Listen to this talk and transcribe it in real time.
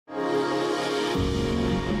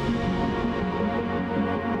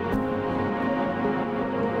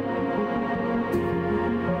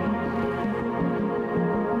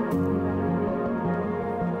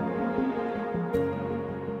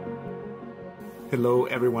Hello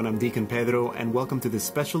everyone, I'm Deacon Pedro, and welcome to this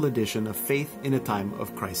special edition of Faith in a Time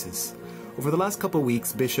of Crisis. Over the last couple of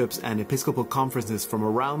weeks, bishops and episcopal conferences from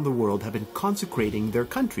around the world have been consecrating their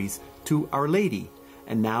countries to Our Lady,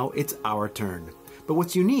 and now it's our turn. But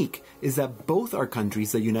what's unique is that both our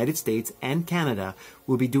countries, the United States and Canada,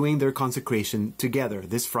 will be doing their consecration together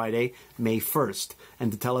this Friday, May 1st.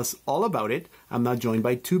 And to tell us all about it, I'm now joined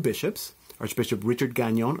by two bishops, Archbishop Richard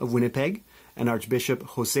Gagnon of Winnipeg and Archbishop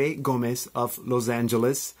Jose Gomez of Los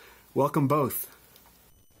Angeles. Welcome both.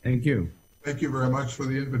 Thank you. Thank you very much for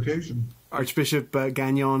the invitation. Archbishop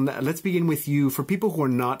Gagnon, let's begin with you. For people who are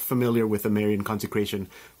not familiar with the Marian Consecration,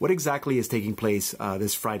 what exactly is taking place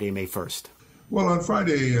this Friday, May 1st? Well, on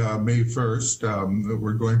Friday, May 1st,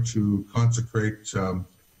 we're going to consecrate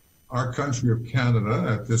our country of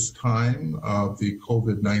Canada at this time of the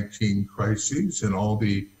COVID-19 crises and all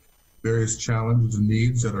the various challenges and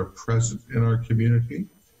needs that are present in our community.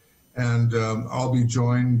 And I'll be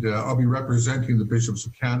representing the Bishops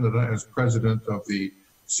of Canada as president of the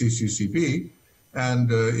CCCB, and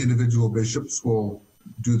individual bishops will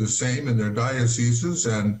do the same in their dioceses,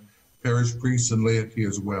 and parish priests and laity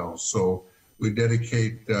as well. So we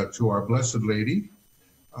dedicate to Our Blessed Lady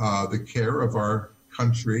the care of our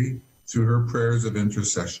country through her prayers of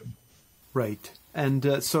intercession. Right.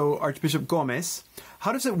 And so, Archbishop Gomez,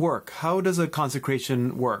 how does it work? How does a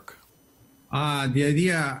consecration work? The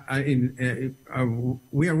idea,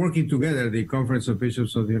 we are working together, the Conference of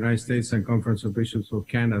Bishops of the United States and Conference of Bishops of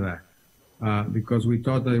Canada, because we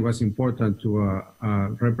thought that it was important to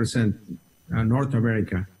represent North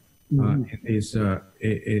America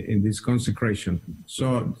in this consecration.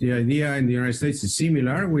 So the idea in the United States is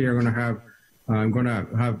similar. We are going to have, I'm going to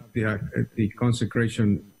have the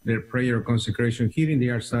consecration, the prayer of consecration here in the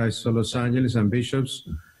Archdiocese of Los Angeles, and bishops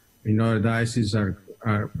in other dioceses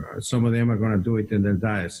some of them are going to do it in their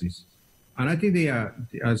diocese. And I think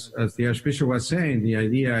as the Archbishop was saying, the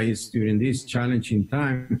idea is during this challenging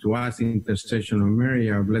time to ask the intercession of Mary,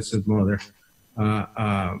 our Blessed Mother,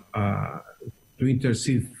 to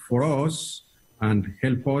intercede for us and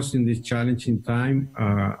help us in this challenging time.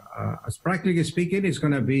 As practically speaking, it's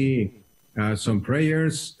going to be some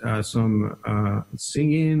prayers, some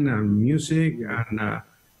singing and music, and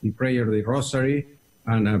the prayer of the Rosary,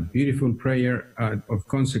 and a beautiful prayer of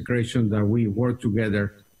consecration that we work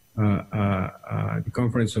together, the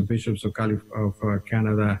Conference of Bishops of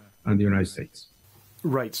Canada and the United States.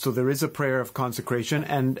 Right. So there is a prayer of consecration,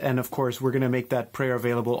 and of course we're going to make that prayer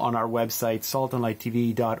available on our website,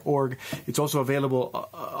 saltandlighttv.org. It's also available,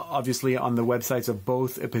 obviously, on the websites of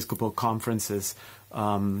both Episcopal conferences.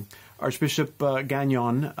 Archbishop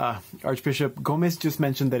Gagnon, Archbishop Gomez just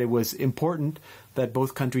mentioned that it was important that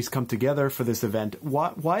both countries come together for this event.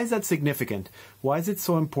 Why is that significant? Why is it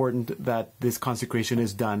so important that this consecration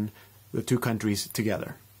is done, the two countries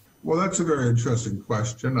together? Well, that's a very interesting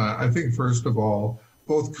question. I think, first of all,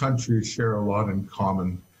 both countries share a lot in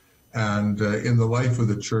common, and in the life of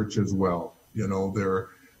the Church as well. You know,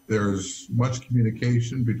 there's much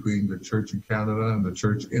communication between the Church in Canada and the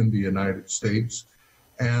Church in the United States.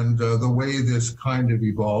 And the way this kind of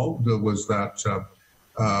evolved was that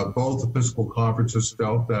both Episcopal conferences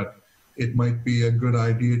felt that it might be a good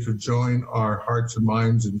idea to join our hearts and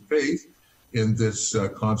minds in faith in this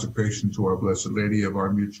consecration to Our Blessed Lady of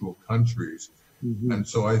our mutual countries. Mm-hmm. And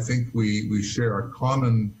so I think we share a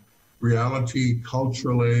common reality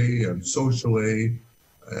culturally and socially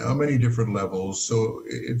on many different levels. So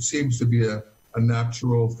it seems to be a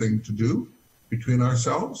natural thing to do between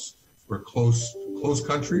ourselves. We're close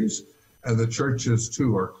countries, and the churches,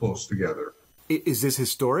 too, are close together. Is this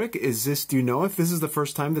historic? Do you know if this is the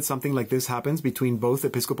first time that something like this happens between both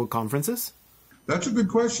Episcopal conferences? That's a good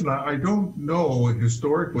question. I don't know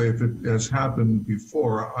historically if it has happened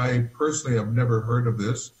before. I personally have never heard of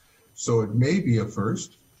this, so it may be a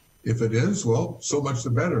first. If it is, well, so much the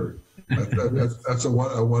better. That's a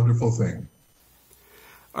wonderful thing.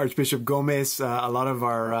 Archbishop Gomez, a lot of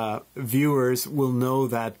our viewers will know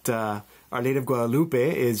that Our Lady of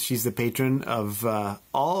Guadalupe she's the patron of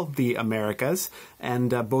all the Americas, and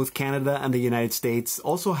both Canada and the United States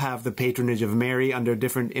also have the patronage of Mary under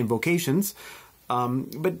different invocations.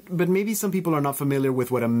 But maybe some people are not familiar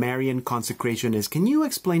with what a Marian consecration is. Can you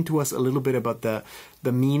explain to us a little bit about the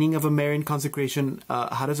meaning of a Marian consecration?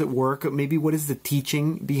 How does it work? Maybe what is the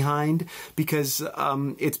teaching behind? Because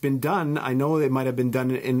it's been done. I know it might have been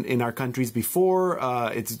done in our countries before.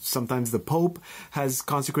 It's sometimes the Pope has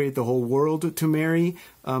consecrated the whole world to Mary.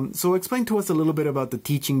 So explain to us a little bit about the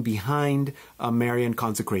teaching behind a Marian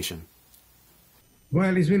consecration.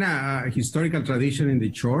 Well, it's been a historical tradition in the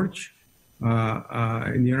Church.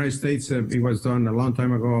 In the United States, it was done a long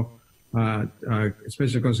time ago,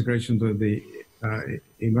 special consecration to the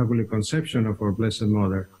Immaculate Conception of our Blessed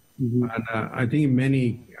Mother. Mm-hmm. And I think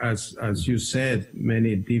many, as you said,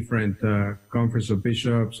 many different conference of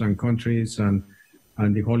bishops and countries and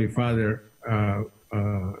the Holy Father, a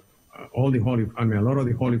lot of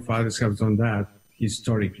the Holy Fathers have done that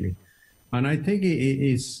historically. And I think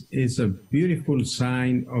it's a beautiful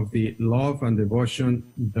sign of the love and devotion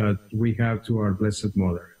that we have to our Blessed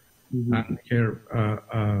Mother. Mm-hmm. And her,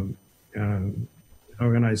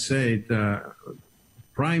 how can I say it,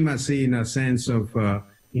 primacy in a sense of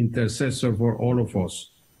intercessor for all of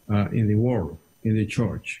us in the world, in the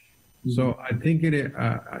Church. Mm-hmm. So I think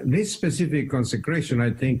this specific consecration,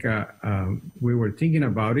 I think we were thinking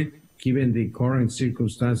about it, given the current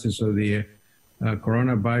circumstances of the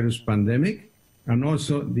coronavirus pandemic, and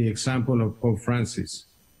also the example of Pope Francis.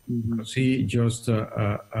 Mm-hmm. Because he just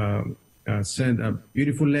sent a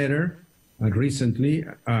beautiful letter recently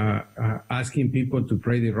asking people to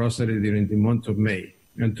pray the Rosary during the month of May,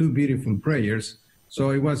 and two beautiful prayers. So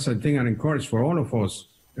it was, I think, an encouragement for all of us,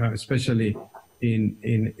 especially in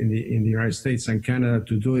the United States and Canada,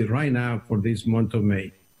 to do it right now for this month of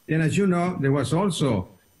May. Then, as you know, there was also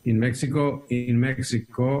in Mexico,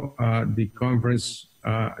 the conference,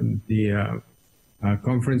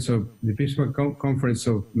 conference of the Episcopal Conference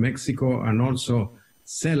of Mexico, and also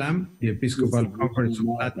CELAM, the Episcopal Conference of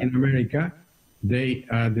Latin America, they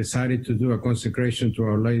decided to do a consecration to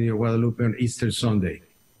Our Lady of Guadalupe on Easter Sunday.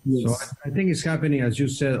 Yes. So I think it's happening, as you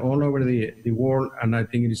said, all over the world, and I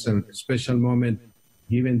think it is a special moment,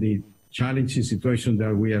 given the challenging situation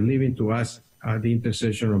that we are living, to ask the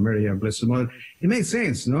intercession of Mary, our Blessed Mother. It makes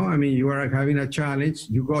sense, no? I mean, you are having a challenge,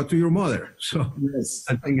 you go to your mother. So yes.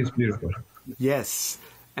 I think it's beautiful. Yes.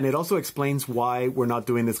 And it also explains why we're not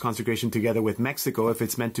doing this consecration together with Mexico, if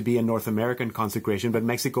it's meant to be a North American consecration. But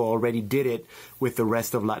Mexico already did it with the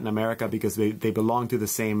rest of Latin America because they belong to the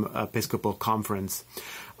same Episcopal Conference.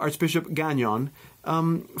 Archbishop Gagnon,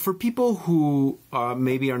 for people who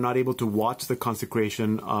maybe are not able to watch the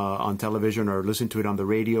consecration on television or listen to it on the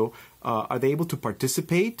radio, are they able to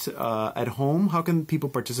participate at home? How can people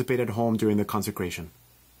participate at home during the consecration?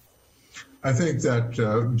 I think that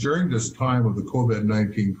during this time of the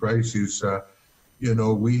COVID-19 crisis,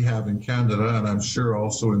 we have in Canada, and I'm sure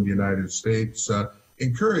also in the United States,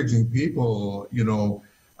 encouraging people,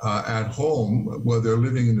 at home, where they're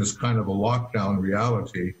living in this kind of a lockdown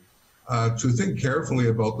reality, to think carefully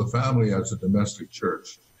about the family as a domestic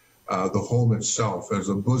church, the home itself as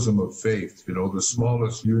a bosom of faith. The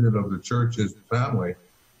smallest unit of the church is the family.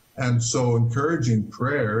 And so encouraging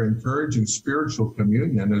prayer, encouraging spiritual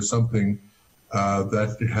communion is something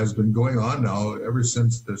that has been going on now ever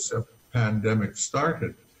since this pandemic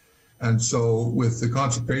started. And so with the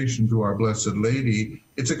consecration to Our Blessed Lady,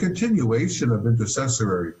 it's a continuation of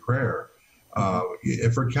intercessory prayer.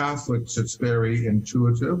 For Catholics, it's very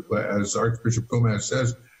intuitive. As Archbishop Gomez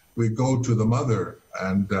says, we go to the Mother,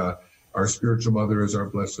 and our spiritual mother is Our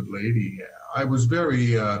Blessed Lady. I was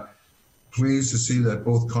very pleased to see that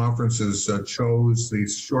both conferences chose the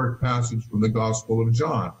short passage from the Gospel of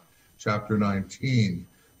John, chapter 19,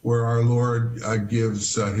 where our Lord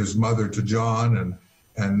gives his mother to John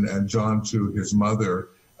and John to his mother,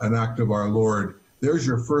 an act of our Lord. There's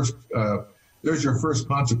your first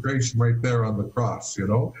consecration right there on the cross,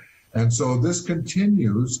 And so this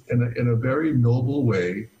continues in a very noble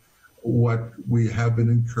way what we have been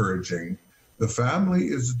encouraging. The family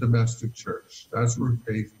is a domestic church. That's where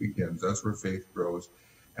faith begins. That's where faith grows.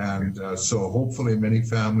 And so hopefully many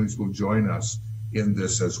families will join us in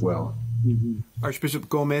this as well. Mm-hmm. Archbishop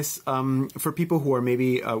Gomez, for people who are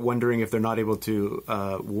maybe wondering if they're not able to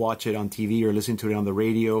watch it on TV or listen to it on the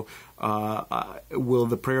radio, will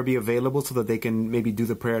the prayer be available so that they can maybe do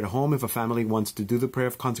the prayer at home if a family wants to do the prayer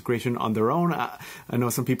of consecration on their own? I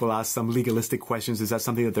know some people ask some legalistic questions. Is that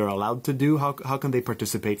something that they're allowed to do? How can they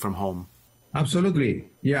participate from home? Absolutely.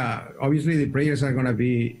 Yeah. Obviously, the prayers are going to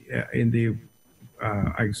be in the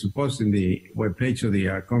I suppose in the webpage of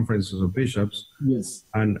the Conferences of Bishops. Yes.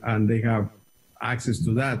 And they have access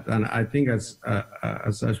to that. And I think as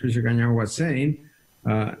Archbishop Gagnon was saying,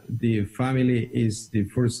 the family is the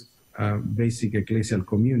first basic ecclesial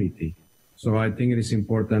community. So I think it is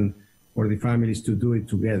important for the families to do it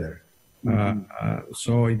together.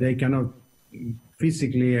 So if they cannot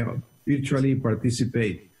physically, virtually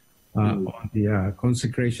participate on the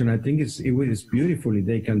consecration, I think it's beautiful if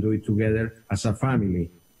they can do it together as a family.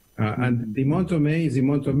 And the month of May is the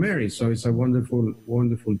month of Mary, so it's a wonderful,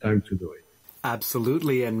 wonderful time to do it.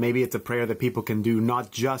 Absolutely, and maybe it's a prayer that people can do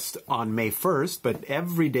not just on May 1st, but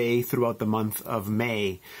every day throughout the month of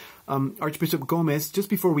May. Archbishop Gomez, just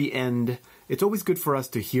before we end, it's always good for us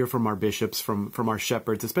to hear from our bishops, from our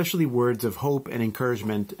shepherds, especially words of hope and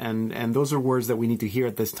encouragement, and those are words that we need to hear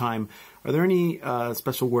at this time. Are there any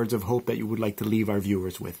special words of hope that you would like to leave our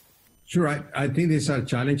viewers with? Sure, I think these are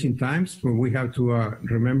challenging times, but we have to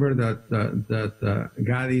remember that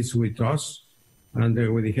God is with us, and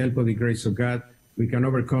with the help of the grace of God, we can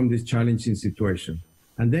overcome this challenging situation.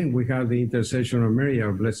 And then we have the intercession of Mary,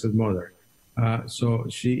 our Blessed Mother. So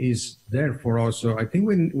she is there for us. So I think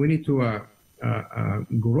we need to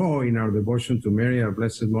grow in our devotion to Mary, our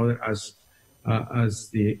Blessed Mother, as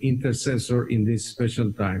the intercessor in this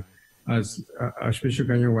special time. As Archbishop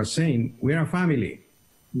Gagnon was saying, we are a family,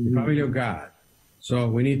 the family of God. So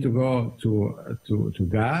we need to go to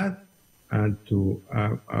God and to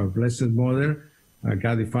our Blessed Mother,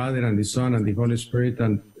 God the Father and the Son and the Holy Spirit,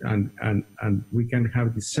 and we can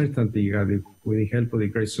have the certainty that with the help of the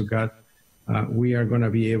grace of God, we are going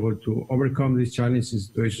to be able to overcome these challenging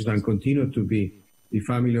situations and continue to be the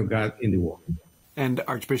family of God in the world. And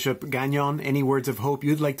Archbishop Gagnon, any words of hope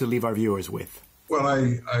you'd like to leave our viewers with? Well,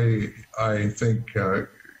 I think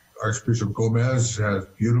Archbishop Gomez has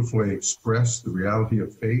beautifully expressed the reality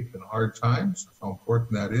of faith in hard times, how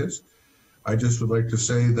important that is. I just would like to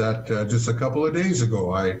say that just a couple of days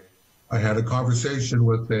ago, I had a conversation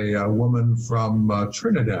with a woman from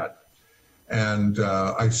Trinidad. And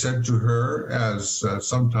I said to her, as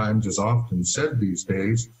sometimes is often said these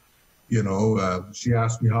days, she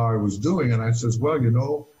asked me how I was doing. And I says,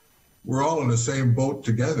 well, we're all in the same boat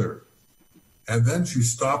together. And then she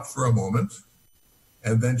stopped for a moment.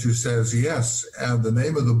 And then she says, yes, and the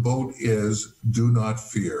name of the boat is Do Not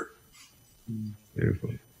Fear. Beautiful.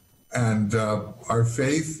 And our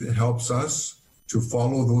faith helps us to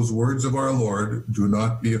follow those words of our Lord, do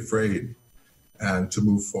not be afraid, and to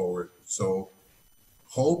move forward. So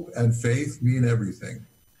hope and faith mean everything.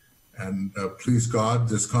 And please God,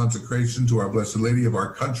 this consecration to our Blessed Lady of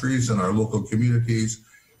our countries and our local communities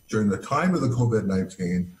during the time of the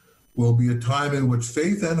COVID-19 will be a time in which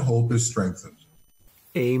faith and hope is strengthened.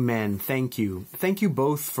 Amen. Thank you. Thank you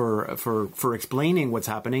both for explaining what's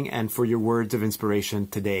happening and for your words of inspiration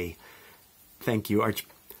today. Thank you.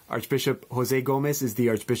 Archbishop Jose Gomez is the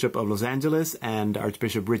Archbishop of Los Angeles, and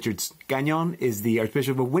Archbishop Richard Gagnon is the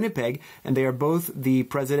Archbishop of Winnipeg, and they are both the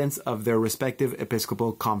presidents of their respective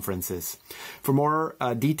Episcopal conferences. For more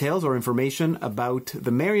details or information about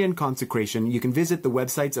the Marian Consecration, you can visit the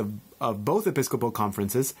websites of both Episcopal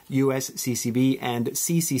conferences, USCCB and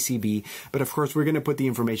CCCB. But of course, we're going to put the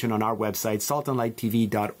information on our website,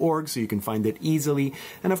 saltandlighttv.org, so you can find it easily.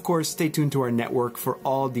 And of course, stay tuned to our network for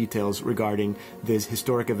all details regarding this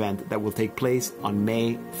historic event that will take place on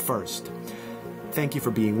May 1st. Thank you for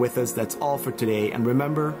being with us. That's all for today. And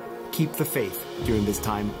remember, keep the faith during this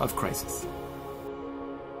time of crisis.